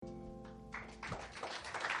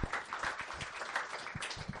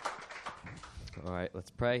All right, let's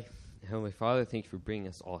pray. Heavenly Father, thank you for bringing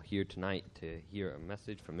us all here tonight to hear a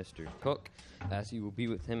message from Mr. Cook. I ask you will be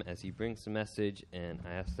with him as he brings the message, and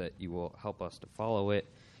I ask that you will help us to follow it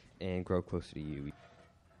and grow closer to you.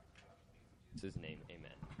 In his name,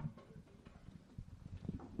 amen.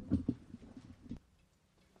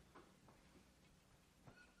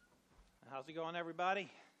 How's it going, everybody?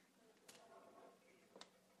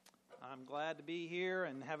 I'm glad to be here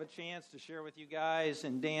and have a chance to share with you guys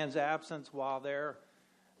in Dan's absence while they're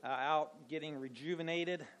out getting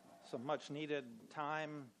rejuvenated. Some much needed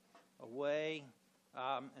time away.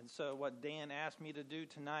 And so what Dan asked me to do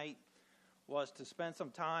tonight was to spend some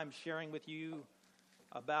time sharing with you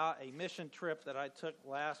about a mission trip that I took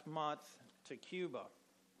last month to Cuba.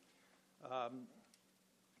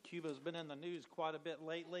 Cuba's been in the news quite a bit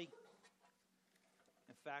lately.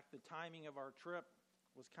 In fact, the timing of our trip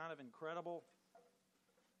was kind of incredible.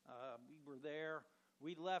 We were there.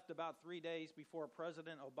 We left about 3 days before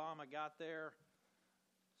President Obama got there.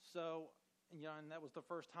 So, and that was the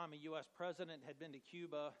first time a U.S. president had been to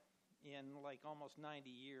Cuba in like almost 90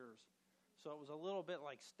 years. So it was a little bit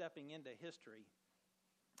like stepping into history.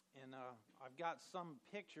 And I've got some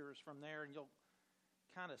pictures from there, and you'll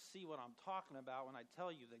kind of see what I'm talking about when I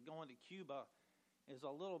tell you that going to Cuba is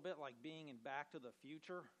a little bit like being in Back to the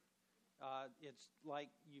Future. It's like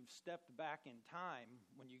you've stepped back in time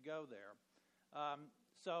when you go there.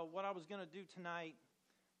 So what I was going to do tonight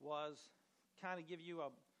was kind of give you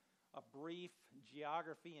a brief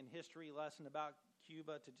geography and history lesson about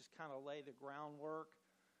Cuba to just kind of lay the groundwork,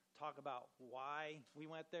 talk about why we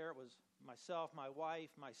went there. It was myself, my wife,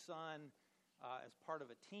 my son, as part of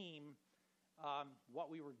a team,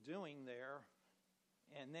 what we were doing there,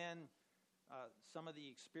 and then some of the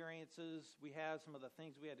experiences we had, some of the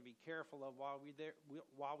things we had to be careful of while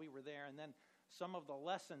we were there, and then some of the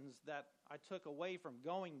lessons that I took away from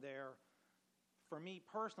going there for me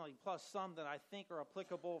personally, plus some that I think are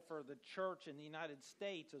applicable for the church in the United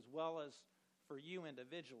States as well as for you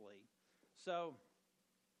individually. So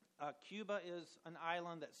Cuba is an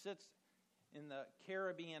island that sits in the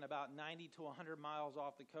Caribbean about 90 to 100 miles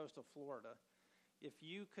off the coast of Florida. If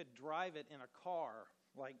you could drive it in a car,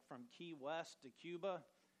 like from Key West to Cuba,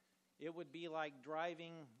 it would be like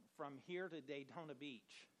driving from here to Daytona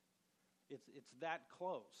Beach. It's that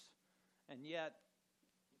close. And yet,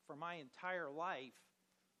 for my entire life,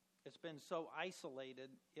 it's been so isolated,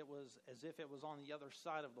 it was as if it was on the other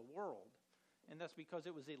side of the world. And that's because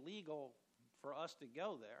it was illegal for us to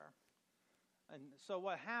go there. And so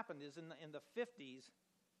what happened is in the 50s,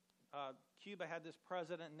 Cuba had this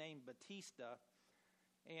president named Batista,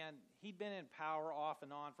 and he'd been in power off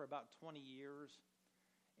and on for about 20 years,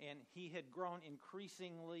 and he had grown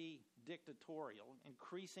increasingly dictatorial,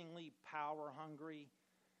 increasingly power-hungry,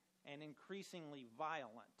 and increasingly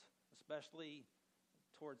violent, especially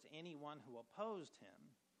towards anyone who opposed him.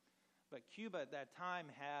 But Cuba at that time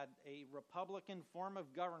had a Republican form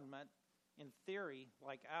of government, in theory,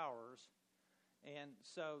 like ours, and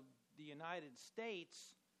so the United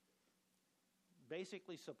States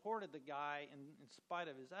basically supported the guy in spite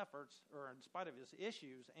of his efforts, or in spite of his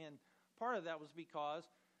issues. And part of that was because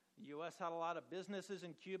the U.S. had a lot of businesses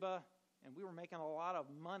in Cuba, and we were making a lot of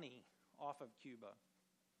money off of Cuba.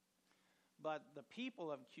 But the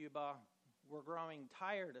people of Cuba were growing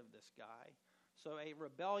tired of this guy. So a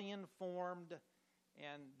rebellion formed,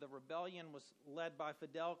 and the rebellion was led by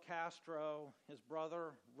Fidel Castro, his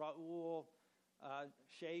brother Raul,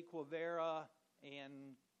 Che Guevara,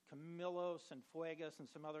 and Camilo Cienfuegos and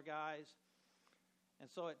some other guys. And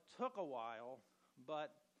so it took a while,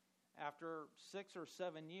 but after 6 or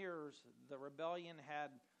 7 years, the rebellion had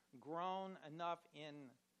grown enough in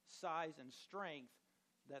size and strength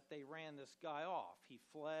that they ran this guy off. He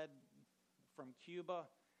fled from Cuba.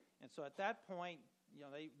 And so at that point,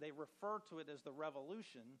 they refer to it as the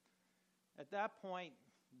revolution. At that point,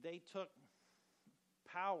 they took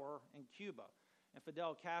power in Cuba. And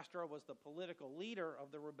Fidel Castro was the political leader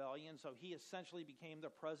of the rebellion, so he essentially became the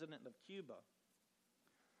president of Cuba.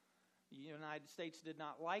 The United States did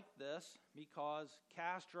not like this because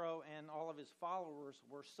Castro and all of his followers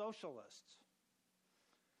were socialists.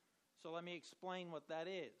 So let me explain what that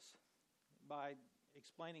is by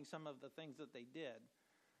explaining some of the things that they did.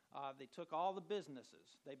 They took all the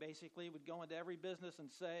businesses. They basically would go into every business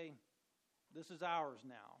and say, this is ours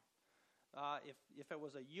now. If it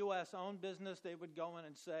was a U.S.-owned business, they would go in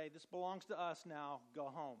and say, this belongs to us now, go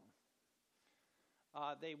home.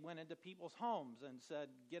 They went into people's homes and said,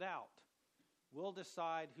 get out. We'll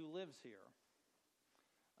decide who lives here.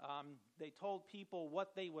 They told people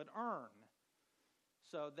what they would earn.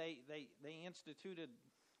 So they instituted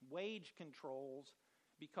wage controls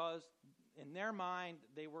because in their mind,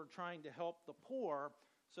 they were trying to help the poor,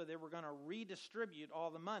 so they were going to redistribute all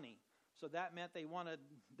the money. So that meant they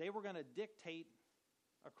were going to dictate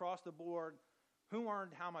across the board who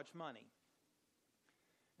earned how much money.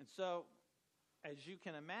 And so, as you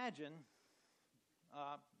can imagine,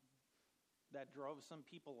 that drove some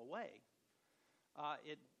people away.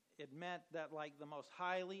 It meant that like the most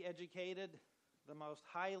highly educated, the most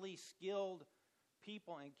highly skilled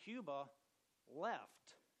people in Cuba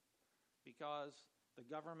left because the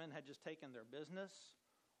government had just taken their business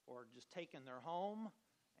or just taken their home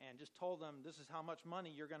and just told them this is how much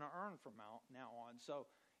money you're going to earn from now on. So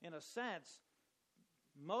in a sense,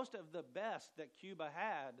 most of the best that Cuba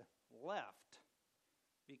had left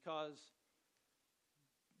because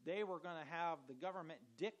they were going to have the government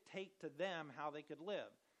dictate to them how they could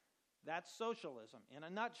live. That's socialism. In a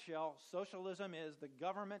nutshell, socialism is the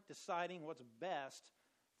government deciding what's best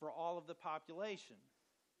for all of the population.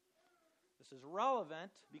 This is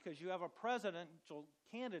relevant because you have a presidential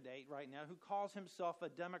candidate right now who calls himself a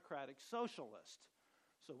democratic socialist.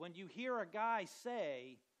 So when you hear a guy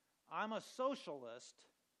say, I'm a socialist,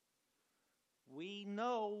 we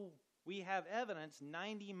know we have evidence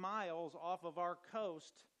 90 miles off of our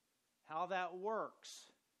coast how that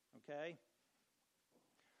works, okay?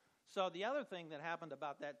 So the other thing that happened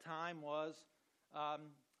about that time was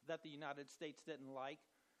that the United States didn't like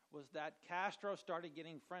was that Castro started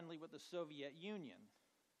getting friendly with the Soviet Union.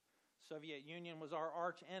 Soviet Union was our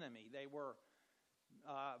arch enemy. They were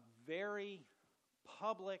very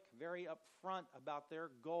public, very upfront about their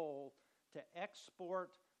goal to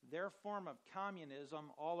export their form of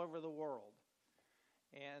communism all over the world.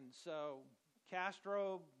 And so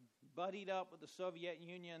Castro buddied up with the Soviet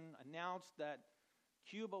Union, announced that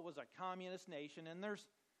Cuba was a communist nation, and there's,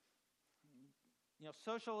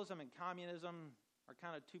 socialism and communism are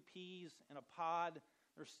kind of two peas in a pod.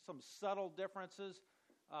 There's some subtle differences.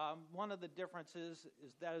 One of the differences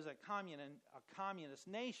is that as a communist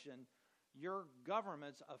nation, your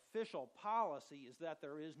government's official policy is that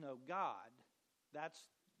there is no God. That's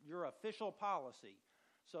your official policy.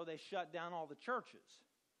 So they shut down all the churches.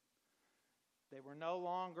 They were no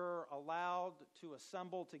longer allowed to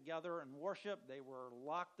assemble together and worship. They were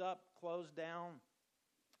locked up, closed down,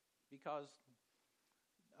 because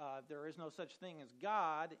there is no such thing as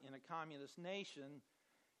God in a communist nation.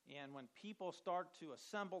 And when people start to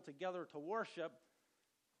assemble together to worship,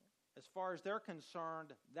 as far as they're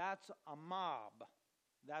concerned, that's a mob.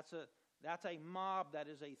 That's a mob that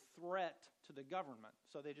is a threat to the government.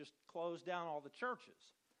 So they just closed down all the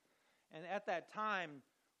churches. And at that time,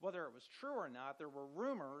 whether it was true or not, there were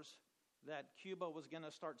rumors that Cuba was going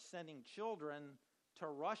to start sending children to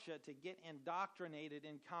Russia to get indoctrinated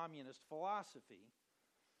in communist philosophy.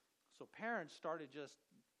 So parents started just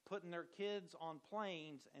putting their kids on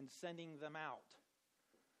planes and sending them out,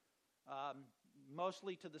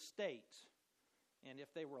 mostly to the States. And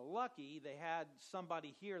if they were lucky, they had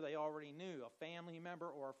somebody here they already knew, a family member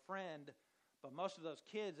or a friend, but most of those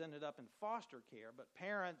kids ended up in foster care. But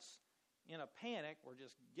parents, in a panic, were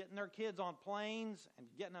just getting their kids on planes and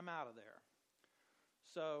getting them out of there.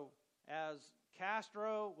 So as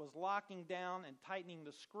Castro was locking down and tightening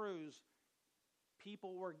the screws,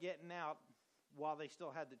 people were getting out while they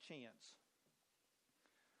still had the chance.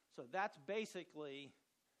 So that's basically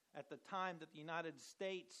at the time that the United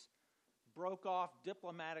States broke off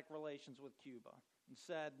diplomatic relations with Cuba and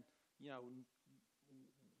said,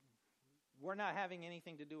 we're not having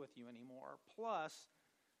anything to do with you anymore. Plus,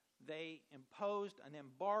 they imposed an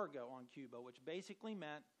embargo on Cuba, which basically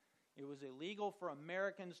meant it was illegal for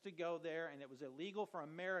Americans to go there, and it was illegal for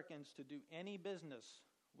Americans to do any business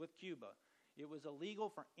with Cuba. It was illegal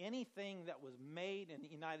for anything that was made in the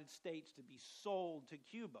United States to be sold to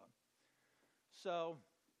Cuba. So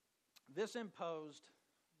this imposed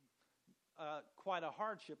quite a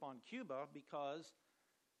hardship on Cuba because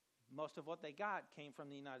most of what they got came from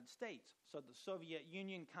the United States. So the Soviet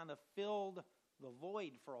Union kind of filled the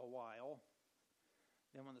void for a while.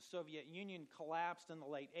 Then when the Soviet Union collapsed in the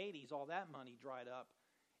late 80s, all that money dried up,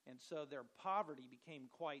 and so their poverty became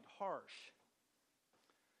quite harsh.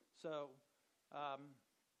 So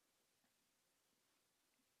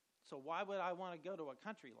why would I want to go to a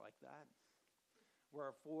country like that,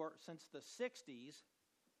 where since the 60s,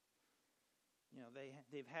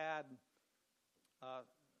 they've had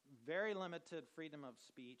very limited freedom of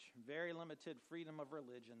speech, very limited freedom of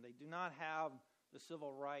religion. They do not have the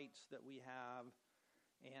civil rights that we have,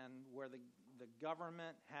 and where the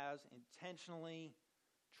government has intentionally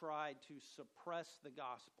tried to suppress the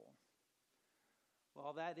gospel.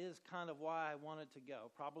 Well, that is kind of why I wanted to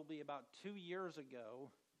go. Probably about 2 years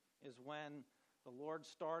ago is when the Lord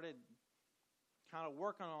started kind of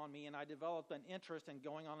working on me, and I developed an interest in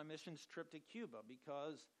going on a missions trip to Cuba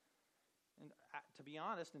because, to be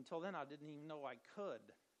honest, until then I didn't even know I could.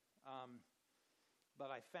 But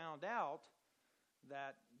I found out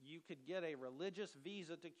that you could get a religious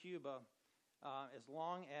visa to Cuba as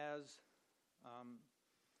long as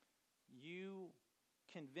you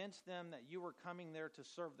convinced them that you were coming there to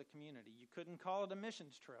serve the community. You couldn't call it a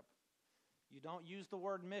missions trip. You don't use the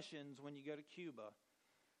word missions when you go to Cuba.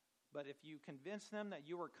 But if you convinced them that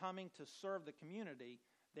you were coming to serve the community,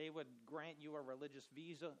 they would grant you a religious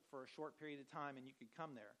visa for a short period of time and you could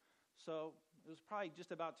come there. So it was probably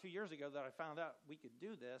just about 2 years ago that I found out we could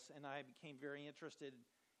do this, and I became very interested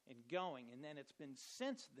in going. And then it's been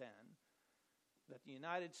since then that the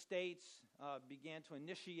United States began to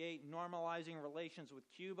initiate normalizing relations with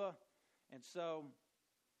Cuba. And so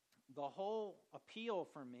the whole appeal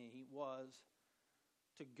for me was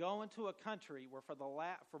to go into a country where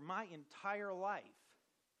for my entire life,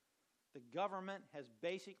 the government has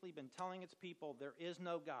basically been telling its people there is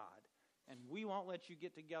no God, and we won't let you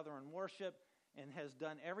get together and worship, and has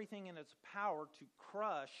done everything in its power to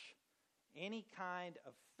crush any kind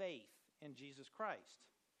of faith in Jesus Christ.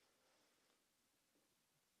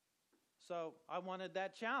 So I wanted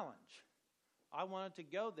that challenge. I wanted to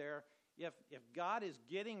go there. If God is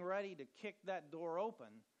getting ready to kick that door open,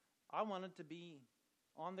 I wanted to be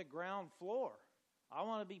on the ground floor. I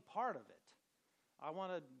want to be part of it. I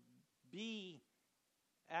want to be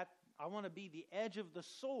the edge of the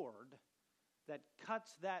sword that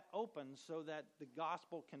cuts that open so that the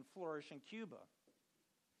gospel can flourish in Cuba.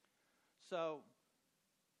 So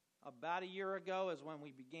about a year ago is when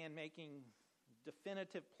we began making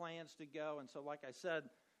definitive plans to go. And so, like I said,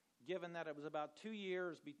 given that it was about 2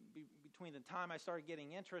 years between the time I started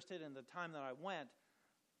getting interested and the time that I went,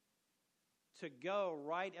 to go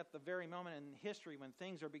right at the very moment in history when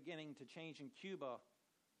things are beginning to change in Cuba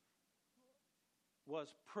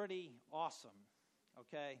was pretty awesome,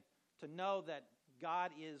 okay? To know that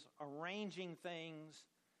God is arranging things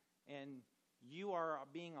and you are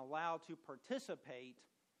being allowed to participate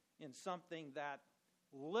in something that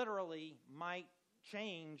literally might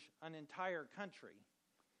change an entire country.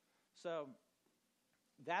 So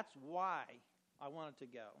that's why I wanted to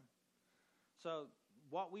go. So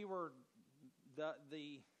what we were, I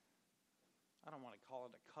don't want to call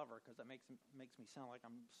it a cover because that makes me sound like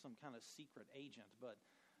I'm some kind of secret agent, but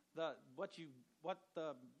what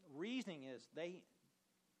the reasoning is, they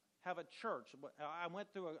have a church. I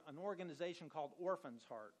went through an organization called Orphan's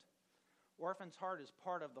Heart. Orphan's Heart is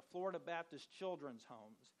part of the Florida Baptist Children's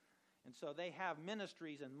Homes. And so they have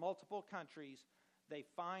ministries in multiple countries. They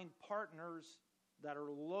find partners that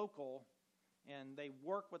are local, and they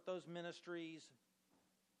work with those ministries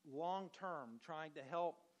long term, trying to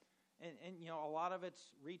help. And you know, a lot of it's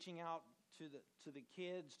reaching out to the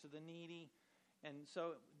kids, to the needy. And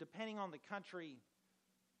so depending on the country,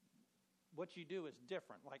 what you do is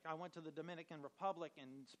different. Like I went to the Dominican Republic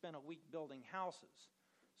and spent a week building houses.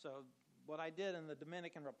 So what I did in the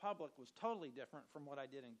Dominican Republic was totally different from what I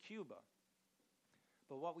did in Cuba.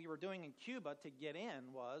 But what we were doing in Cuba to get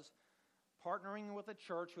in was partnering with a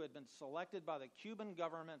church who had been selected by the Cuban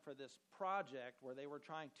government for this project where they were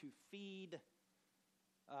trying to feed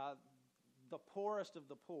the poorest of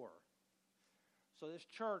the poor. So this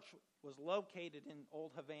church was located in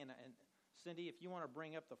Old Havana. And Cindy, if you want to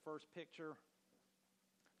bring up the first picture.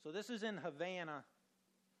 So this is in Havana.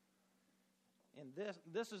 And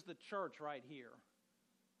this is the church right here.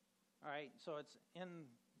 All right, so it's in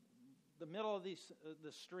the middle of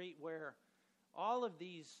the street where all of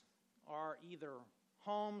these are either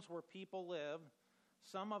homes where people live.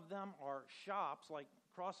 Some of them are shops, like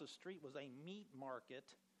across the street was a meat market.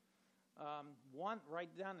 One right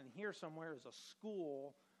down in here somewhere is a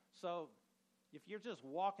school. So if you're just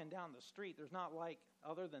walking down the street, there's not like,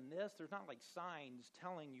 other than this, there's not like signs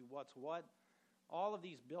telling you what's what. All of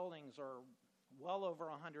these buildings are well over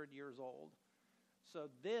 100 years old. So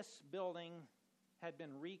this building had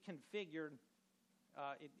been reconfigured.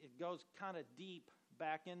 It goes kind of deep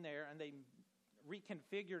back in there, and they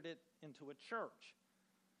reconfigured it into a church.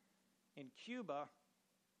 In Cuba,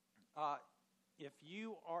 if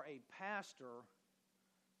you are a pastor,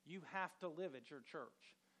 you have to live at your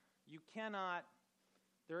church. You cannot,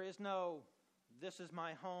 there is no, this is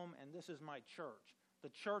my home and this is my church. The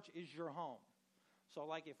church is your home. So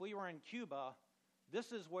like if we were in Cuba,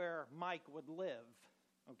 this is where Mike would live,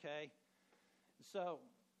 okay? So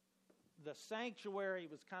the sanctuary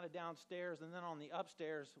was kind of downstairs, and then on the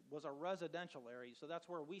upstairs was a residential area. So that's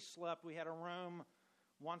where we slept. We had a room,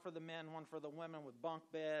 one for the men, one for the women with bunk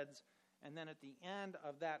beds. And then at the end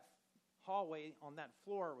of that hallway on that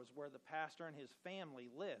floor was where the pastor and his family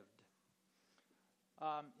lived.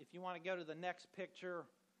 If you want to go to the next picture,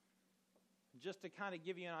 just to kind of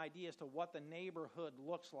give you an idea as to what the neighborhood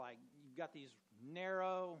looks like. You've got these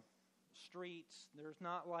narrow streets. There's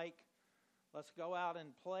not like, let's go out and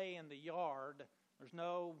play in the yard. There's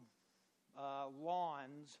no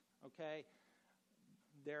lawns, okay?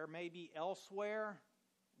 There may be elsewhere.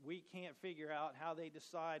 We can't figure out how they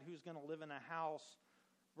decide who's going to live in a house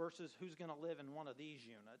versus who's going to live in one of these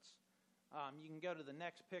units. You can go to the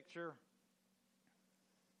next picture.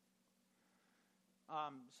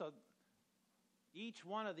 So each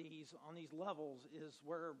one of these, on these levels, is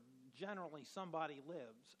where generally somebody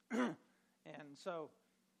lives. And so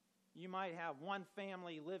you might have one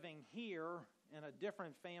family living here and a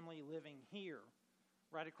different family living here.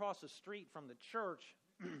 Right across the street from the church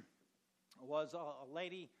was a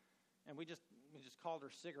lady, and we just called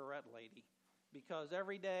her Cigarette Lady, because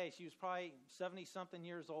every day she was probably 70-something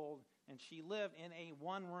years old, and she lived in a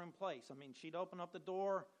one-room place. I mean, she'd open up the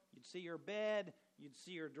door, you'd see her bed, you'd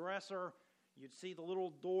see her dresser, you'd see the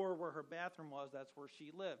little door where her bathroom was. That's where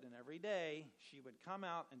she lived. And every day she would come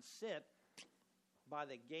out and sit by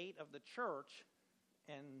the gate of the church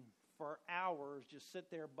and for hours just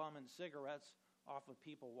sit there bumming cigarettes off of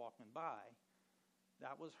people walking by.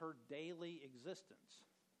 That was her daily existence.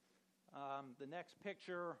 The next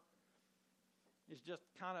picture is just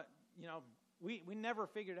kind of, we never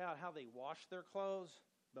figured out how they washed their clothes,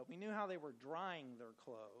 but we knew how they were drying their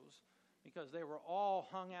clothes because they were all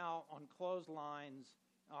hung out on clotheslines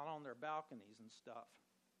out on their balconies and stuff.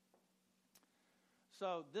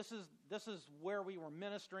 So this is where we were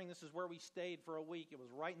ministering. This is where we stayed for a week. It was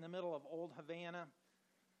right in the middle of Old Havana.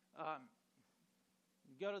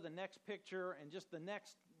 Go to the next picture, and just the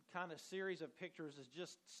next kind of series of pictures is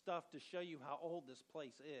just stuff to show you how old this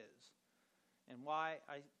place is. And why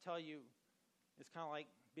I tell you it's kind of like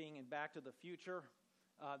being in Back to the Future.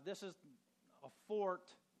 This is a fort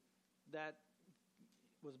that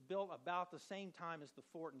was built about the same time as the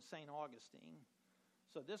fort in St. Augustine.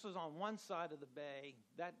 So this was on one side of the bay.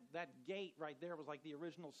 That gate right there was like the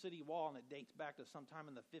original city wall, and it dates back to sometime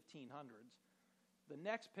in the 1500s. The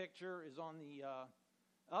next picture is on the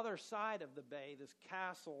other side of the bay, this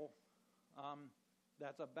castle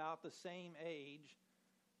that's about the same age.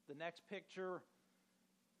 The next picture,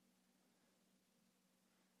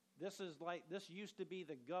 this used to be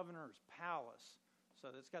the governor's palace. So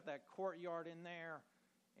it's got that courtyard in there,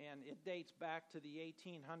 and it dates back to the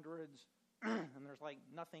 1800s, and there's like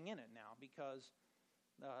nothing in it now because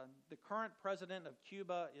the current president of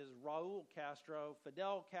Cuba is Raul Castro.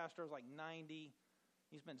 Fidel Castro is like 90.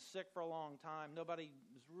 He's been sick for a long time. Nobody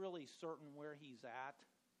is really certain where he's at.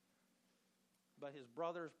 But his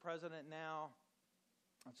brother's president now.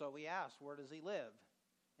 And so we asked, where does he live?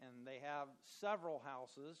 And they have several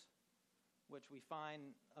houses, which we find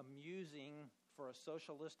amusing for a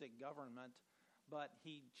socialistic government. But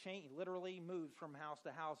he literally moved from house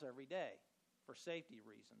to house every day for safety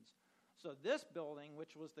reasons. So this building,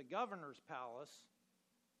 which was the governor's palace,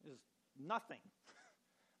 is nothing.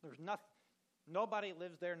 There's nothing. Nobody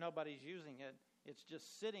lives there. Nobody's using it. It's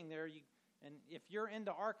just sitting there. And if you're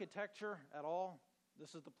into architecture at all,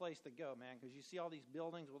 this is the place to go, man, because you see all these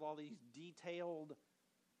buildings with all these detailed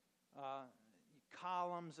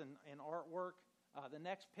columns and artwork. The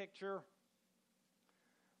next picture,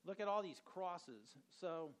 look at all these crosses.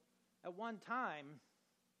 So at one time,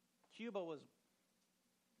 Cuba was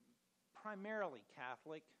primarily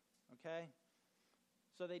Catholic, okay?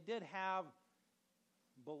 So they did have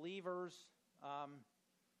believers.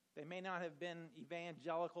 They may not have been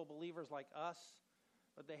evangelical believers like us,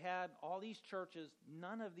 but they had all these churches.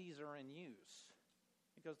 None of these are in use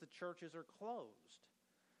because the churches are closed.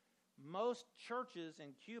 Most churches in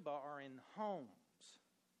Cuba are in homes.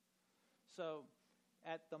 So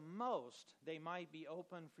at the most, they might be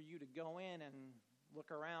open for you to go in and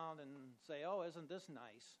look around and say, oh, isn't this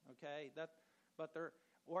nice? Okay,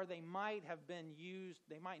 or they might have been used,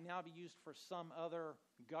 they might now be used for some other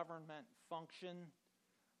government function,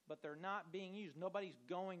 but they're not being used. Nobody's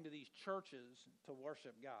going to these churches to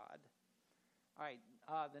worship God. All right,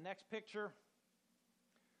 the next picture,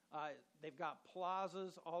 they've got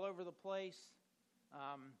plazas all over the place,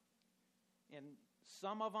 and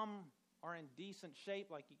some of them are in decent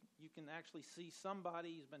shape, like you can actually see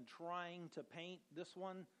somebody who's been trying to paint this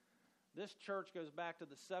one. This church goes back to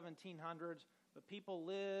the 1700s, but people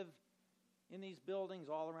live in these buildings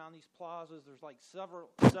all around these plazas. There's like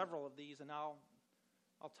several of these, and I'll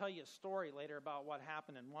tell you a story later about what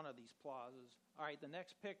happened in one of these plazas. All right, the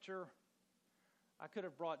next picture, I could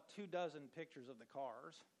have brought 24 pictures of the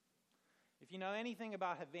cars. If you know anything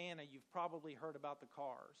about Havana, you've probably heard about the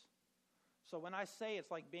cars. So when I say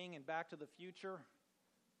it's like being in Back to the Future,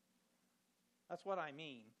 that's what I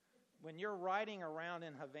mean. When you're riding around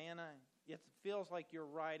in Havana, it feels like you're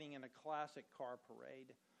riding in a classic car parade.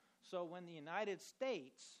 So when the United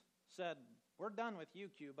States said, we're done with you,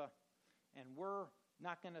 Cuba, and we're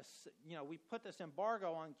not going to, we put this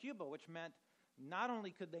embargo on Cuba, which meant not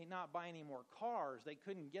only could they not buy any more cars, they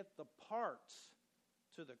couldn't get the parts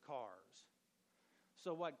to the cars.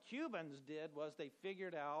 So what Cubans did was they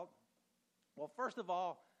figured out, well, first of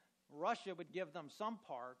all, Russia would give them some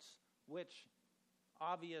parts, which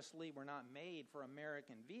obviously were not made for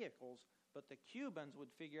American vehicles, but the Cubans would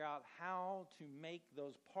figure out how to make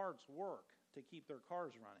those parts work to keep their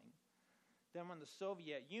cars running. Then when the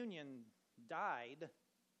Soviet Union died,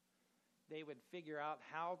 they would figure out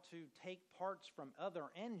how to take parts from other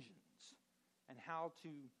engines and how to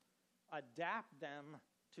adapt them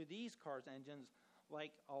to these cars' engines.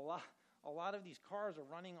 Like a lot of these cars are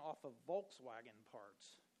running off of Volkswagen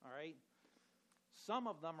parts, all right? Some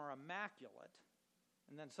of them are immaculate,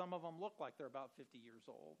 and then some of them look like they're about 50 years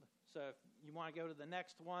old. So if you want to go to the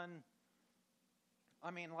next one,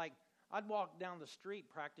 I'd walk down the street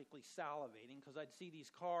practically salivating because I'd see these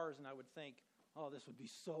cars and I would think, oh, this would be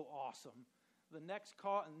so awesome. The next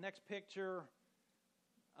picture,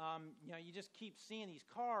 you just keep seeing these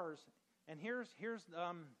cars, and here's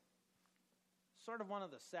sort of one of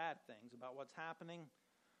the sad things about what's happening.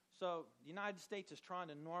 So the United States is trying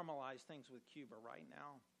to normalize things with Cuba right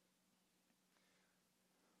now,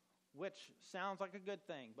 which sounds like a good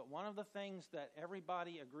thing. But one of the things that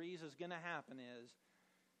everybody agrees is going to happen is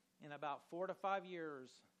in about 4 to 5 years,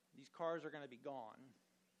 these cars are going to be gone.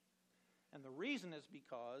 And the reason is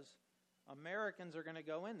because Americans are going to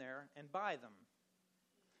go in there and buy them.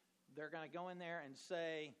 They're going to go in there and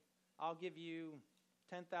say, I'll give you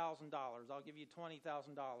 $10,000, I'll give you $20,000,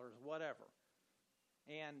 whatever.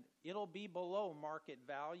 And it'll be below market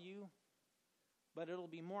value, but it'll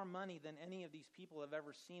be more money than any of these people have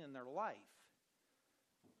ever seen in their life.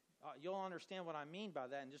 You'll understand what I mean by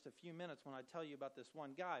that in just a few minutes when I tell you about this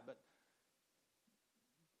one guy, but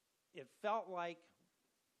it felt like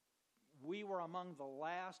we were among the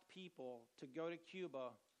last people to go to Cuba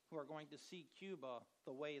who are going to see Cuba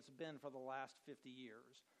the way it's been for the last 50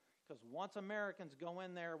 years. Because once Americans go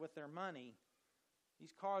in there with their money,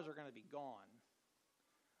 these cars are going to be gone.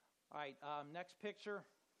 All right, next picture.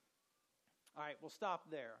 All right, we'll stop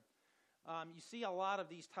there. You see a lot of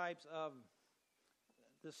these types of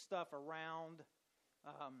this stuff around.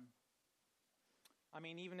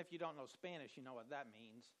 Even if you don't know Spanish, you know what that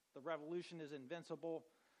means. The revolution is invincible.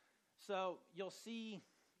 So you'll see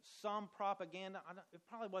some propaganda. It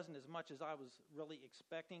probably wasn't as much as I was really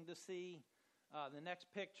expecting to see. The next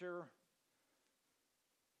picture,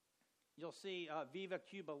 you'll see Viva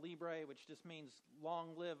Cuba Libre, which just means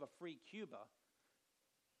long live a free Cuba.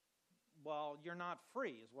 Well, you're not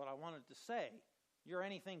free, is what I wanted to say. You're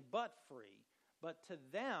anything but free. But to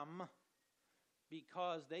them,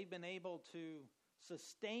 because they've been able to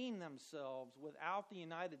sustain themselves without the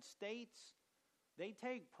United States, they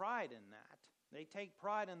take pride in that. They take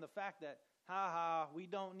pride in the fact that, we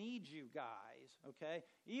don't need you guys, okay?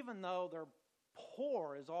 Even though they're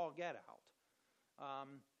poor as all get out.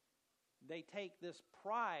 They take this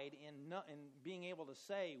pride in being able to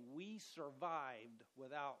say, we survived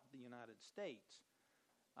without the United States.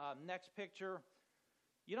 Next picture.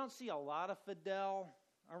 You don't see a lot of Fidel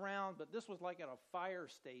around, but this was like at a fire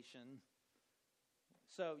station.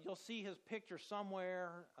 So you'll see his picture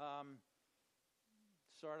somewhere.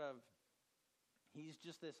 He's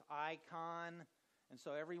just this icon. And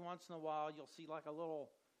so every once in a while, you'll see like a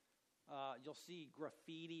little, you'll see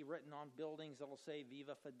graffiti written on buildings that'll say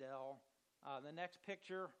Viva Fidel. The next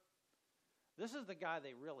picture, this is the guy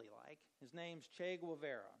they really like. His name's Che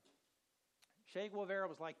Guevara. Che Guevara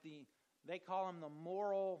was like they call him the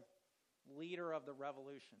moral leader of the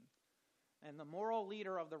revolution. And the moral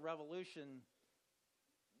leader of the revolution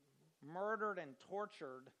murdered and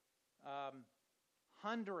tortured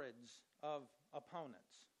hundreds of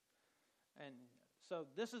opponents. And so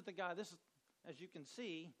this is the guy, this is, as you can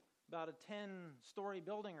see, about a 10-story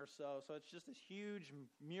building or so. So it's just this huge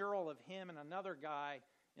mural of him and another guy.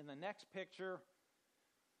 In the next picture,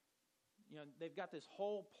 they've got this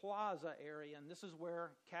whole plaza area, and this is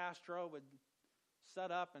where Castro would set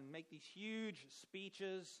up and make these huge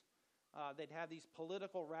speeches. They'd have these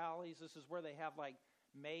political rallies. This is where they have like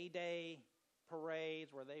May Day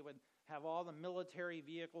parades, where they would have all the military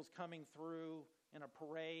vehicles coming through in a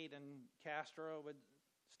parade, and Castro would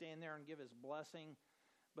stand there and give his blessing.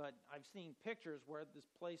 But I've seen pictures where this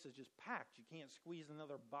place is just packed. You can't squeeze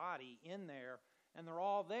another body in there, and they're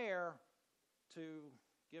all there to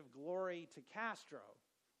give glory to Castro,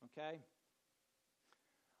 okay?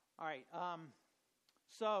 All right,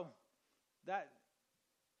 so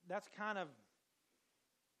that's kind of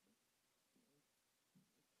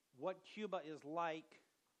what Cuba is like.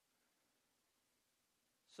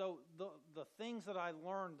 So the things that I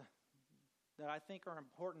learned that I think are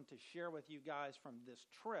important to share with you guys from this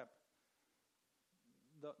trip,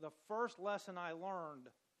 the first lesson I learned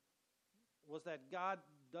was that God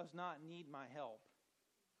does not need my help.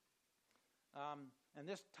 And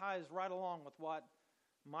this ties right along with what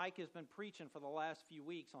Mike has been preaching for the last few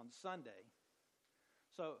weeks on Sunday.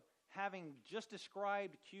 So having just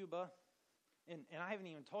described Cuba, and I haven't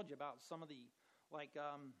even told you about some of the,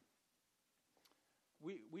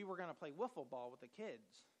 we were going to play wiffle ball with the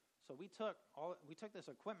kids. So we took this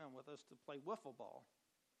equipment with us to play wiffle ball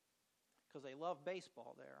because they love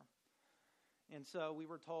baseball there. And so we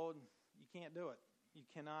were told, you can't do it. You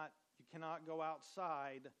cannot go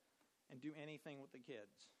outside and do anything with the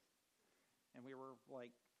kids. And we were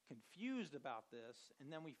confused about this.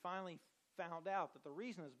 And then we finally found out that the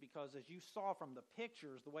reason is because, as you saw from the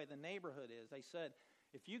pictures, the way the neighborhood is, they said,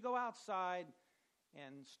 if you go outside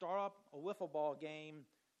and start up a wiffle ball game,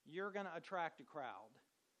 you're going to attract a crowd,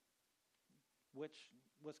 which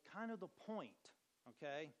was kind of the point,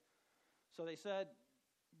 okay? So they said,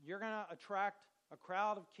 you're going to attract a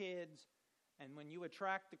crowd of kids, and when you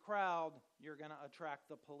attract the crowd, you're going to attract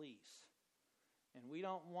the police. And we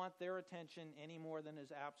don't want their attention any more than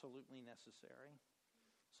is absolutely necessary.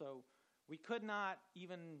 So we could not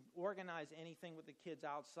even organize anything with the kids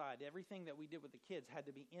outside. Everything that we did with the kids had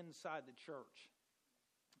to be inside the church.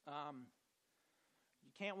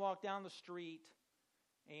 You can't walk down the street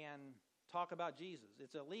and talk about Jesus.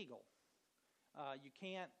 It's illegal. You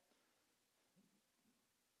can't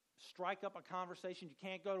strike up a conversation. You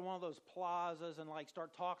can't go to one of those plazas and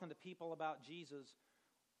start talking to people about Jesus.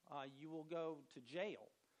 You will go to jail.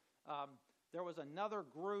 There was another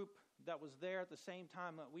group that was there at the same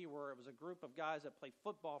time that we were. It was a group of guys that played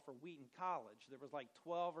football for Wheaton College. There was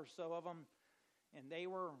 12 or so of them, and they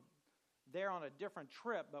were there on a different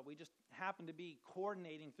trip, but we just happened to be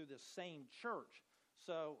coordinating through this same church.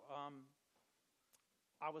 So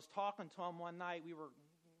I was talking to them one night. We were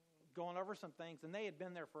going over some things, and they had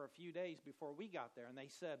been there for a few days before we got there. And they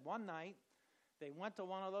said one night they went to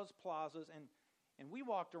one of those plazas, and we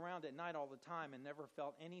walked around at night all the time and never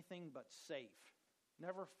felt anything but safe.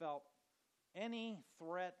 Never felt any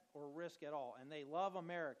threat or risk at all. And they love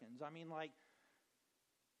Americans. I mean,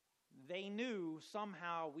 they knew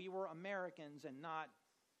somehow we were Americans and not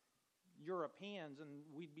Europeans, and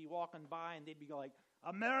we'd be walking by and they'd be like,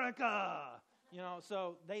 America!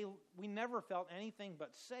 So we never felt anything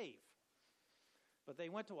but safe. But they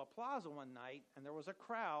went to a plaza one night, and there was a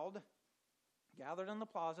crowd gathered in the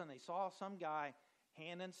plaza, and they saw some guy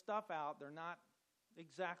handing stuff out. They're not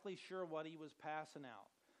exactly sure what he was passing out.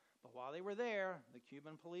 But while they were there, the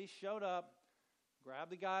Cuban police showed up,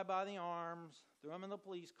 grabbed the guy by the arms, threw him in the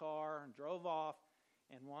police car, and drove off.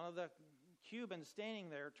 And one of the Cubans standing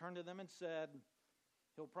there turned to them and said,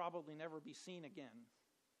 he'll probably never be seen again.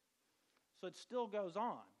 So it still goes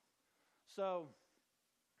on. So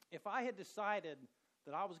if I had decided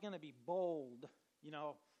that I was going to be bold,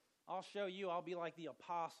 I'll show you, I'll be like the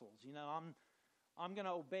apostles. I'm going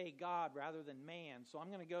to obey God rather than man. So I'm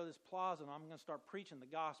going to go to this plaza and I'm going to start preaching the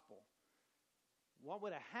gospel. What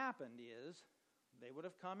would have happened is they would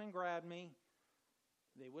have come and grabbed me.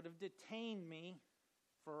 They would have detained me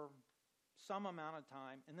for some amount of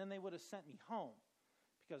time, and then they would have sent me home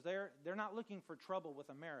because they're not looking for trouble with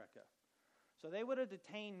America. So they would have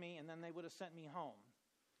detained me, and then they would have sent me home.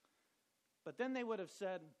 But then they would have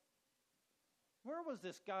said, where was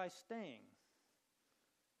this guy staying?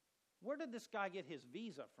 Where did this guy get his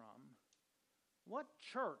visa from? What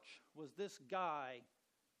church was this guy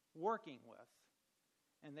working with?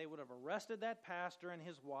 And they would have arrested that pastor and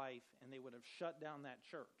his wife, and they would have shut down that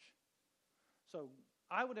church. So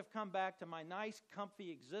I would have come back to my nice,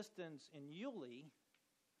 comfy existence in Yulee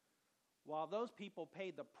while those people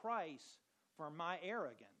paid the price for my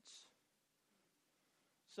arrogance.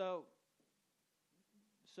 So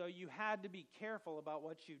you had to be careful about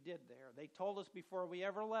what you did there. They told us before we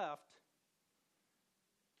ever left,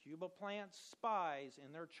 Cuba plants spies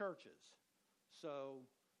in their churches. So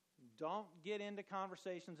don't get into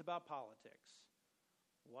conversations about politics.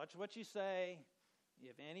 Watch what you say.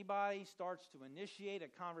 If anybody starts to initiate a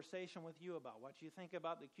conversation with you about what you think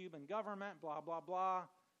about the Cuban government, blah, blah, blah,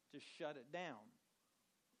 just shut it down.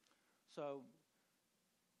 So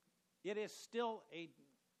it is still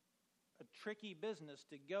a tricky business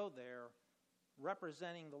to go there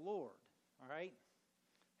representing the Lord, all right?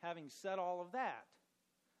 Having said all of that,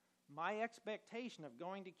 my expectation of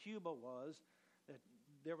going to Cuba was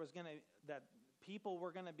that people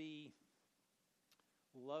were going to be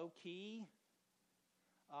low key,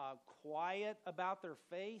 quiet about their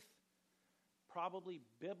faith, probably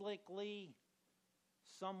biblically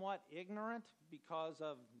somewhat ignorant because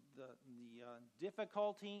of the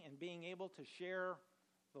difficulty in being able to share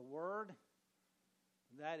the word.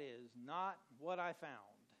 That is not what I found.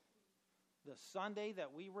 The Sunday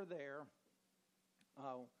that we were there,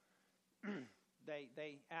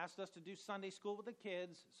 they asked us to do Sunday school with the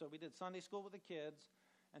kids, so we did Sunday school with the kids,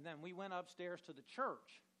 and then we went upstairs to the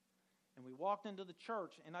church. And we walked into the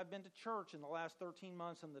church, and I've been to church in the last 13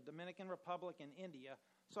 months in the Dominican Republic and India,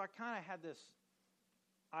 so I kind of had this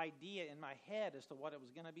idea in my head as to what it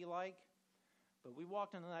was going to be like. But we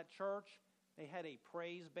walked into that church, they had a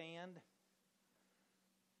praise band,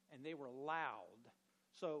 and they were loud.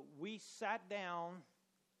 So we sat down,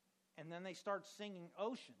 and then they start singing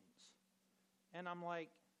Oceans. And I'm like,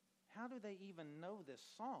 how do they even know this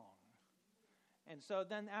song? And so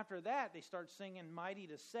then after that, they start singing Mighty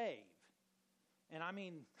to Save. And I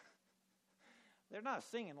mean, they're not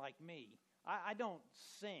singing like me. I don't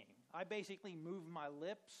sing. I basically move my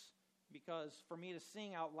lips because for me to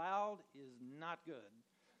sing out loud is not good.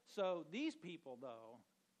 So these people, though,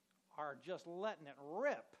 are just letting it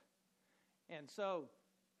rip. And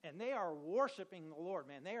they are worshiping the Lord,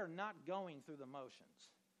 man. They are not going through the motions.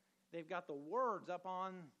 They've got the words up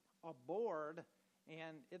on a board,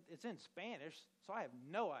 and it's in Spanish, so I have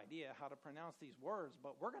no idea how to pronounce these words,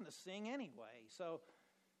 but we're going to sing anyway. So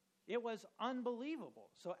it was unbelievable.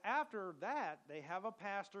 So after that, they have a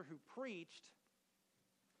pastor who preached,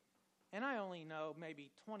 and I only know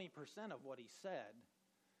maybe 20% of what he said,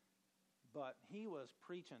 but he was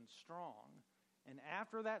preaching strong. And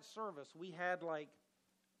after that service, we had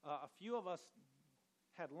a few of us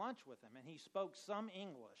had lunch with him, and he spoke some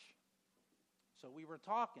English. So we were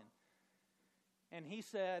talking, and he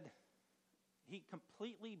said he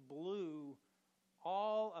completely blew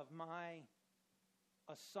all of my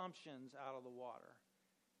assumptions out of the water.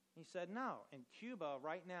 He said, no, in Cuba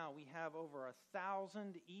right now we have over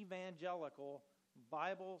 1,000 evangelical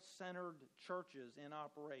Bible-centered churches in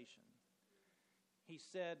operation. He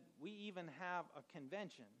said, we even have a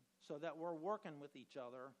convention so that we're working with each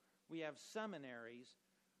other. We have seminaries.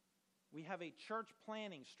 We have a church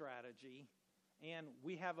planning strategy, and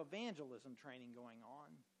we have evangelism training going on.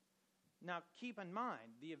 Now, keep in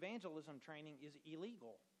mind, the evangelism training is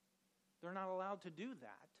illegal. They're not allowed to do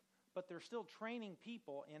that, but they're still training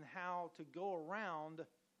people in how to go around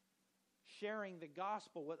sharing the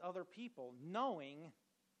gospel with other people, knowing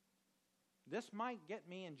this might get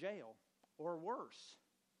me in jail or worse.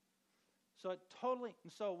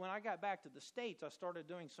 So when I got back to the States, I started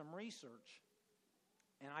doing some research,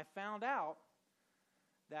 and I found out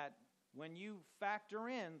that when you factor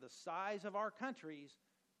in the size of our countries,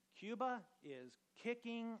 Cuba is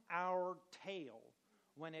kicking our tail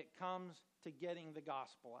when it comes to getting the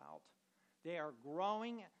gospel out. They are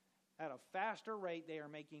growing at a faster rate. They are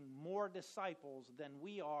making more disciples than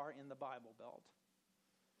we are in the Bible Belt.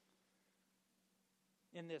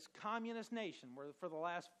 In this communist nation where for the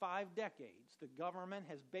last 5 decades, the government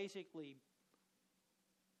has basically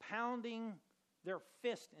pounding their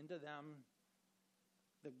fist into them,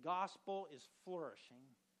 the gospel is flourishing.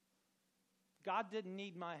 God didn't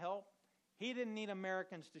need my help. He didn't need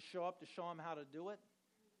Americans to show up to show him how to do it.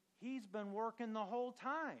 He's been working the whole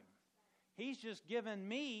time. He's just given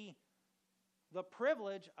me the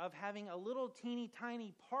privilege of having a little teeny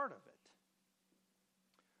tiny part of it.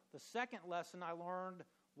 The second lesson I learned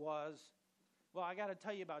was, I got to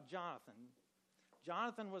tell you about Jonathan.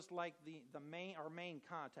 Jonathan was like our main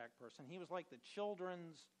contact person. He was like the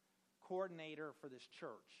children's coordinator for this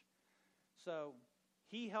church. So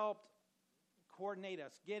he helped coordinate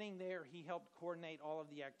us getting there. He helped coordinate all of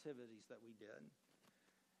the activities that we did.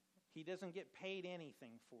 He doesn't get paid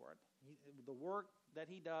anything for it. The work that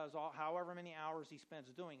he does, however many hours he spends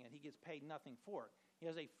doing it, he gets paid nothing for it. He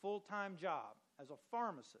has a full-time job as a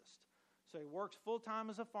pharmacist. So he works full-time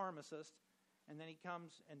as a pharmacist, and then he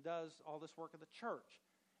comes and does all this work at the church.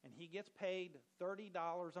 And he gets paid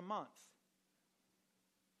 $30 a month.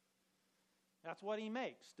 That's what he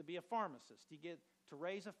makes to be a pharmacist. To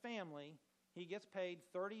raise a family, he gets paid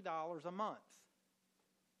 $30 a month.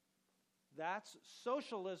 That's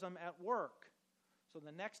socialism at work. So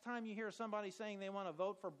the next time you hear somebody saying they want to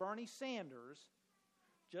vote for Bernie Sanders,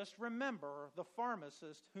 just remember the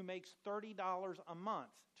pharmacist who makes $30 a month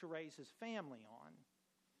to raise his family on.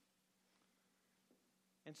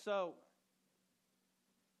 And so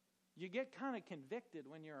you get kind of convicted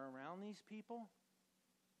when you're around these people,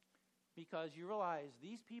 because you realize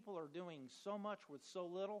these people are doing so much with so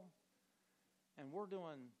little, and we're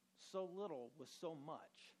doing so little with so much.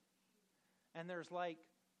 And there's like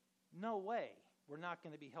no way we're not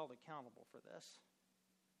going to be held accountable for this.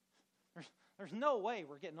 There's no way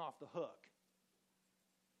we're getting off the hook.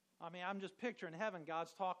 I mean, I'm just picturing heaven.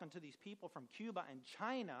 God's talking to these people from Cuba and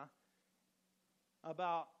China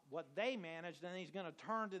about what they managed, and he's going to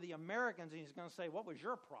turn to the Americans and he's going to say, what was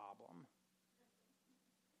your problem?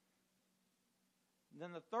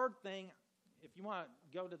 Then the third thing, if you want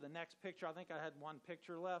to go to the next picture, I think I had one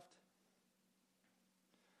picture left.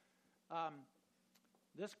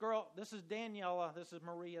 This girl, this is Daniela, this is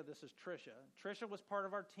Maria, this is Trisha. Trisha was part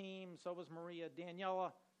of our team, so was Maria.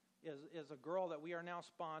 Daniela is a girl that we are now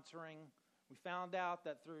sponsoring. We found out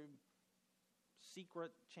that through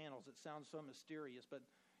secret channels, it sounds so mysterious, but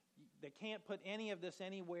they can't put any of this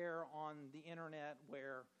anywhere on the internet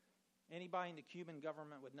where anybody in the Cuban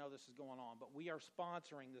government would know this is going on. But we are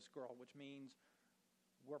sponsoring this girl, which means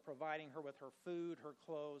we're providing her with her food, her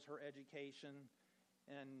clothes, her education.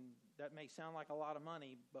 And that may sound like a lot of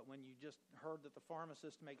money, but when you just heard that the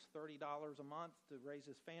pharmacist makes $30 a month to raise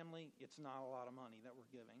his family, it's not a lot of money that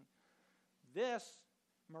we're giving. This,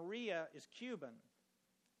 Maria, is Cuban.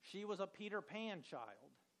 She was a Peter Pan child.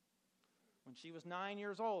 When she was 9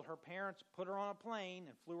 years old, her parents put her on a plane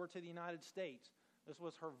and flew her to the United States. This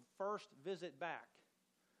was her first visit back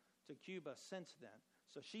to Cuba since then.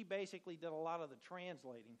 So she basically did a lot of the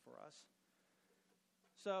translating for us.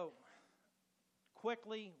 So,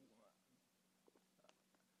 quickly,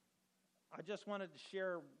 I just wanted to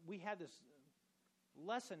share, we had this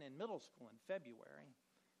lesson in middle school in February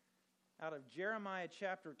out of Jeremiah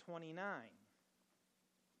chapter 29.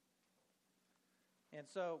 And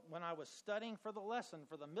so when I was studying for the lesson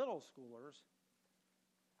for the middle schoolers,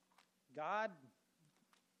 God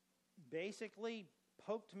basically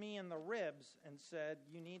poked me in the ribs and said,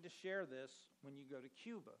 you need to share this when you go to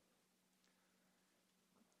Cuba.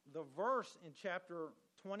 The verse in chapter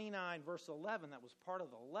 29, verse 11, that was part of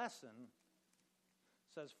the lesson,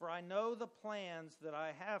 says, for I know the plans that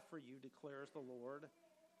I have for you, declares the Lord,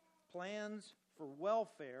 plans for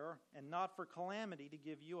welfare and not for calamity, to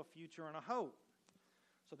give you a future and a hope.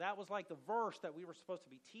 So that was like the verse that we were supposed to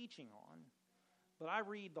be teaching on. But I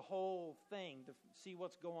read the whole thing to see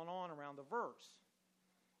what's going on around the verse.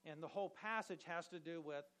 And the whole passage has to do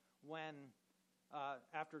with when,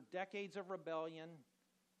 after decades of rebellion,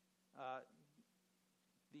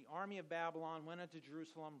 the army of Babylon went into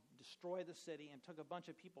Jerusalem, destroyed the city, and took a bunch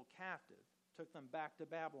of people captive, took them back to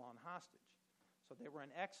Babylon hostage. So they were in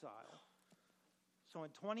exile. So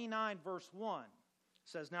in 29 verse 1,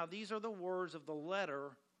 says, now these are the words of the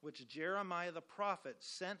letter which Jeremiah the prophet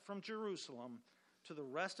sent from Jerusalem to the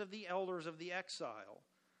rest of the elders of the exile,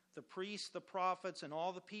 the priests, the prophets, and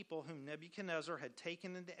all the people whom Nebuchadnezzar had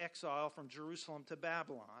taken into exile from Jerusalem to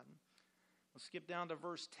Babylon. We'll skip down to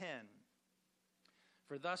verse 10.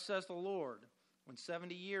 For thus says the Lord, when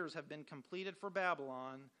 70 years have been completed for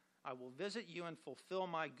Babylon, I will visit you and fulfill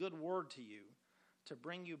my good word to you, to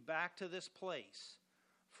bring you back to this place.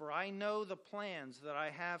 For I know the plans that I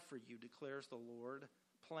have for you, declares the Lord,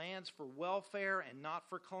 plans for welfare and not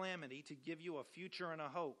for calamity, to give you a future and a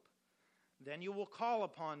hope. Then you will call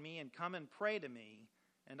upon me and come and pray to me,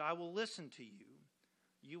 and I will listen to you.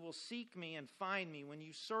 You will seek me and find me when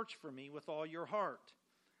you search for me with all your heart.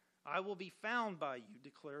 I will be found by you,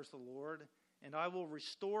 declares the Lord, and I will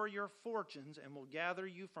restore your fortunes and will gather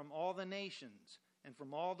you from all the nations and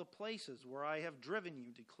from all the places where I have driven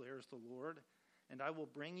you, declares the Lord, and I will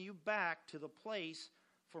bring you back to the place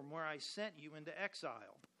from where I sent you into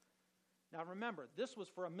exile. Now remember, this was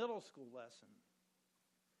for a middle school lesson,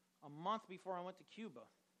 a month before I went to Cuba.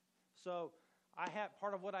 So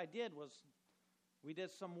part of what I did was we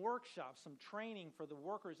did some workshops, some training for the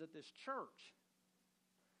workers at this church.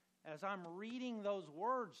 As I'm reading those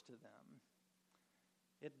words to them,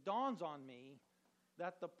 it dawns on me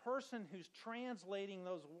that the person who's translating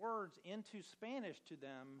those words into Spanish to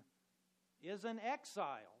them is an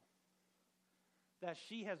exile. That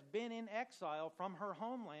she has been in exile from her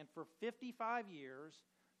homeland for 55 years,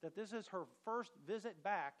 that this is her first visit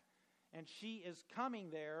back, and she is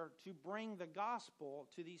coming there to bring the gospel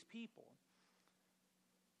to these people.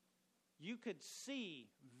 You could see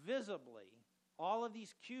visibly all of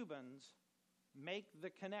these Cubans make the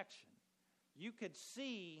connection. You could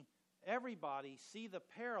see everybody see the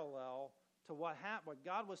parallel to what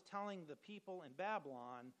God was telling the people in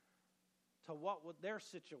Babylon to what their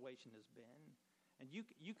situation has been. And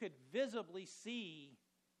you could visibly see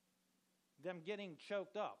them getting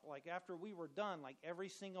choked up. Like after we were done, like every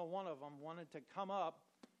single one of them wanted to come up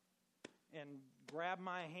and grab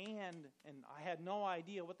my hand, and I had no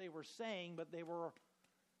idea what they were saying, but they were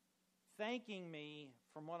thanking me,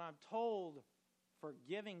 from what I'm told, for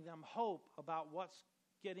giving them hope about what's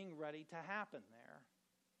getting ready to happen there.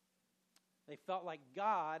 They felt like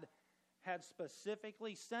God had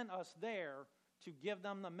specifically sent us there to give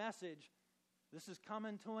them the message, this is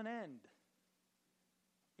coming to an end.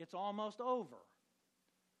 It's almost over.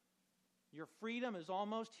 Your freedom is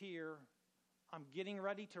almost here. I'm getting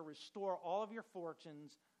ready to restore all of your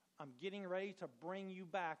fortunes. I'm getting ready to bring you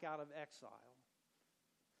back out of exile.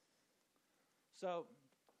 So,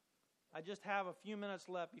 I just have a few minutes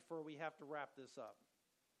left before we have to wrap this up.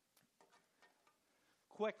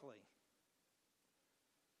 Quickly.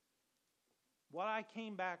 One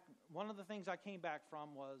of the things I came back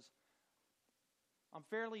from was, I'm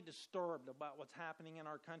fairly disturbed about what's happening in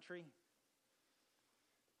our country.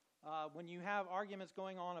 When you have arguments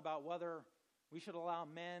going on about whether we should allow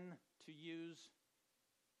men to use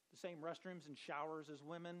the same restrooms and showers as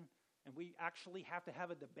women, and we actually have to have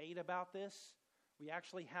a debate about this, we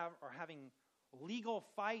actually are having legal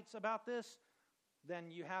fights about this,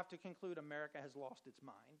 then you have to conclude America has lost its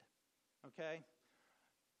mind. Okay?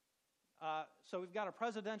 So we've got a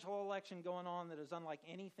presidential election going on that is unlike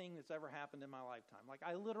anything that's ever happened in my lifetime. Like,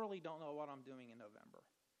 I literally don't know what I'm doing in November.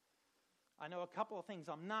 I know a couple of things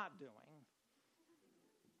I'm not doing.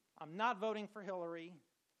 I'm not voting for Hillary.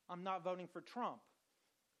 I'm not voting for Trump.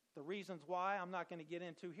 The reasons why, I'm not going to get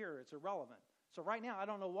into here. It's irrelevant. So right now, I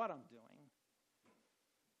don't know what I'm doing.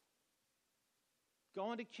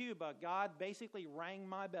 Going to Cuba, God basically rang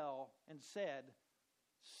my bell and said,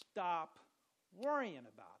 stop worrying about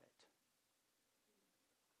it.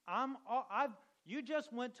 You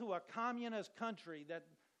just went to a communist country that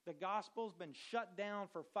the gospel's been shut down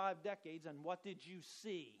for 5 decades, and what did you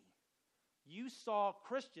see? You saw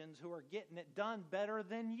Christians who are getting it done better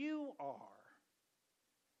than you are.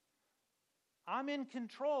 I'm in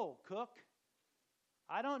control, Cook.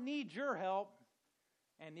 I don't need your help.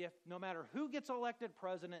 And if no matter who gets elected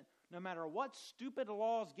president, no matter what stupid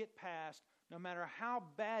laws get passed, no matter how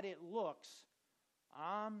bad it looks,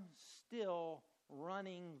 I'm still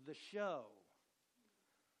running the show.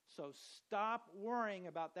 So stop worrying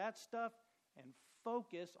about that stuff and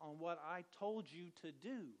focus on what I told you to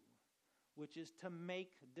do, which is to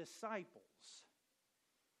make disciples.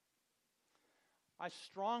 I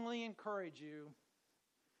strongly encourage you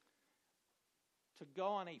to go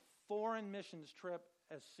on a foreign missions trip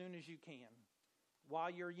as soon as you can, while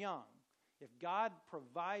you're young. If God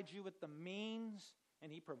provides you with the means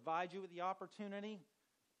and He provides you with the opportunity,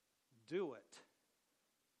 do it.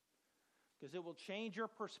 Because it will change your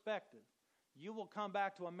perspective. You will come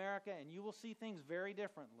back to America and you will see things very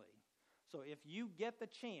differently. So if you get the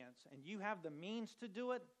chance and you have the means to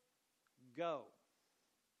do it, go.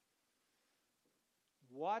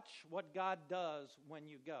 Watch what God does when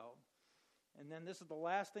you go. And then this is the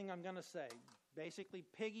last thing I'm going to say, basically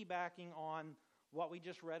piggybacking on what we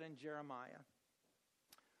just read in Jeremiah.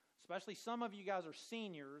 Especially some of you guys are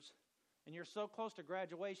seniors and you're so close to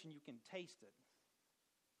graduation you can taste it.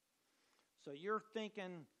 So you're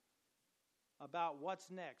thinking about what's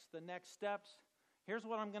next, the next steps. Here's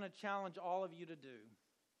what I'm going to challenge all of you to do.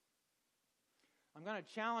 I'm going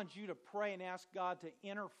to challenge you to pray and ask God to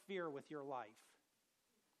interfere with your life.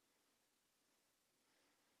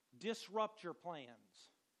 Disrupt your plans.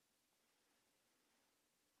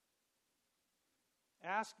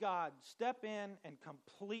 Ask God, step in and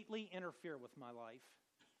completely interfere with my life.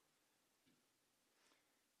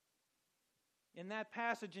 In that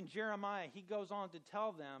passage in Jeremiah, he goes on to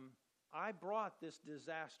tell them, I brought this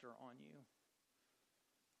disaster on you.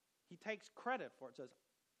 He takes credit for it. Says,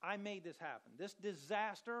 I made this happen. This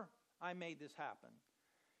disaster, I made this happen.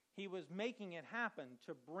 He was making it happen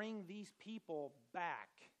to bring these people back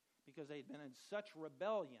because they'd been in such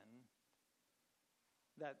rebellion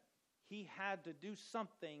that he had to do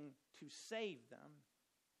something to save them.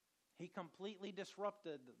 He completely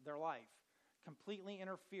disrupted their life, completely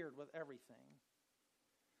interfered with everything.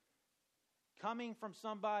 Coming from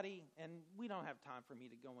somebody, and we don't have time for me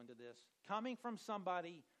to go into this, coming from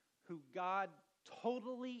somebody who God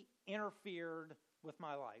totally interfered with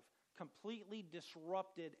my life, completely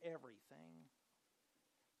disrupted everything.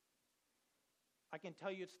 I can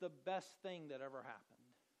tell you it's the best thing that ever happened.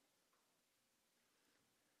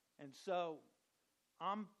 And so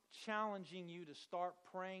I'm challenging you to start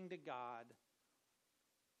praying to God.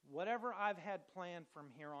 Whatever I've had planned from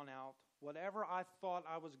here on out, whatever I thought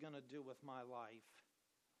I was going to do with my life,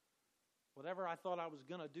 whatever I thought I was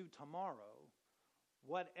going to do tomorrow,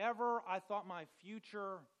 whatever I thought my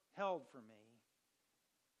future held for me,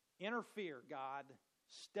 interfere, God.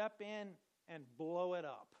 Step in and blow it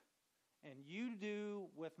up. And you do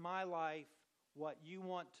with my life what you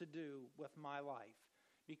want to do with my life.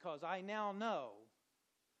 Because I now know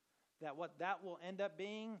that what that will end up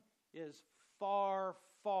being is far,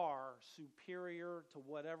 far superior to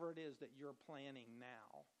whatever it is that you're planning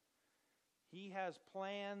now. He has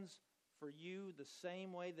plans for you the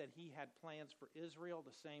same way that he had plans for Israel,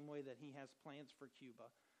 the same way that he has plans for Cuba.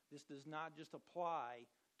 This does not just apply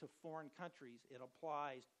to foreign countries. It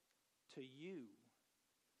applies to you.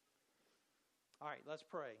 All right, let's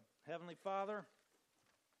pray. Heavenly Father,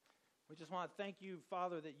 we just want to thank you,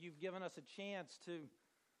 Father, that you've given us a chance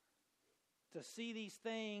to see these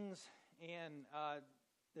things and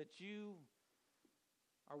that you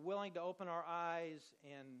are willing to open our eyes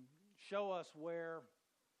and show us where,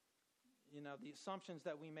 the assumptions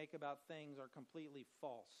that we make about things are completely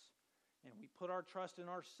false. And we put our trust in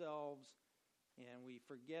ourselves and we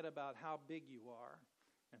forget about how big you are.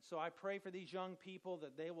 And so I pray for these young people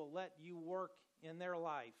that they will let you work in their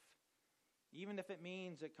life, even if it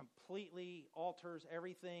means it completely alters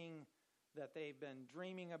everything that they've been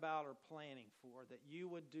dreaming about or planning for, that you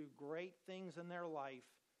would do great things in their life,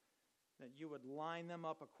 that you would line them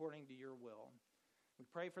up according to your will. We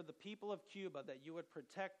pray for the people of Cuba, that you would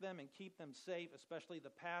protect them and keep them safe, especially the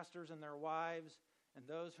pastors and their wives and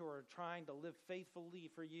those who are trying to live faithfully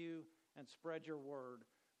for you and spread your word.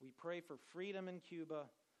 We pray for freedom in Cuba.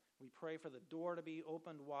 We pray for the door to be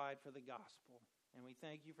opened wide for the gospel. And we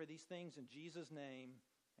thank you for these things in Jesus' name.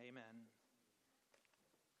 Amen.